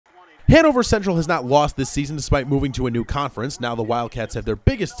Hanover Central has not lost this season despite moving to a new conference. Now the Wildcats have their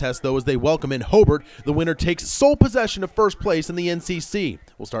biggest test, though, as they welcome in Hobart. The winner takes sole possession of first place in the NCC.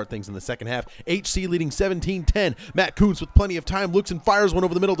 We'll start things in the second half. HC leading 17-10. Matt Kuntz with plenty of time looks and fires one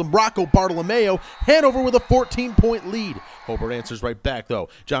over the middle to Rocco Bartolomeo. Hanover with a 14-point lead. Hobart answers right back, though.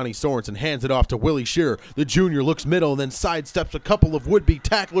 Johnny Sorensen hands it off to Willie Shearer. The junior looks middle and then sidesteps a couple of would-be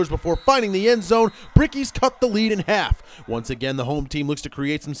tacklers before finding the end zone. Brickies cut the lead in half. Once again, the home team looks to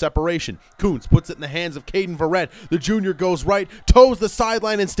create some separation. Kuntz puts it in the hands of Caden Verrett. The junior goes right, toes the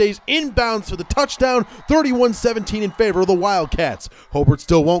sideline, and stays inbounds for the touchdown. 31-17 in favor of the Wildcats. Hobart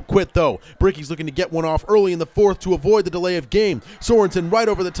still won't quit, though. Brickies looking to get one off early in the fourth to avoid the delay of game. Sorensen right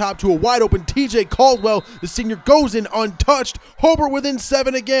over the top to a wide-open TJ Caldwell. The senior goes in untouched. Hobart within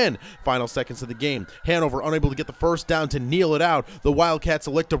 7 again. Final seconds of the game. Hanover unable to get the first down to kneel it out. The Wildcats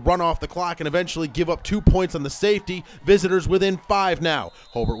elect to run off the clock and eventually give up 2 points on the safety. Visitors within 5 now.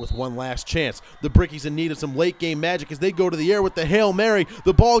 Hobart with one last chance. The Brickies in need of some late game magic as they go to the air with the Hail Mary.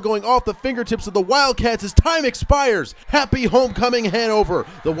 The ball going off the fingertips of the Wildcats as time expires. Happy homecoming, Hanover.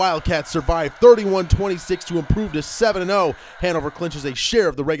 The Wildcats survive 31-26 to improve to 7-0. Hanover clinches a share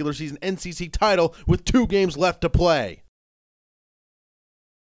of the regular season NCC title with 2 games left to play.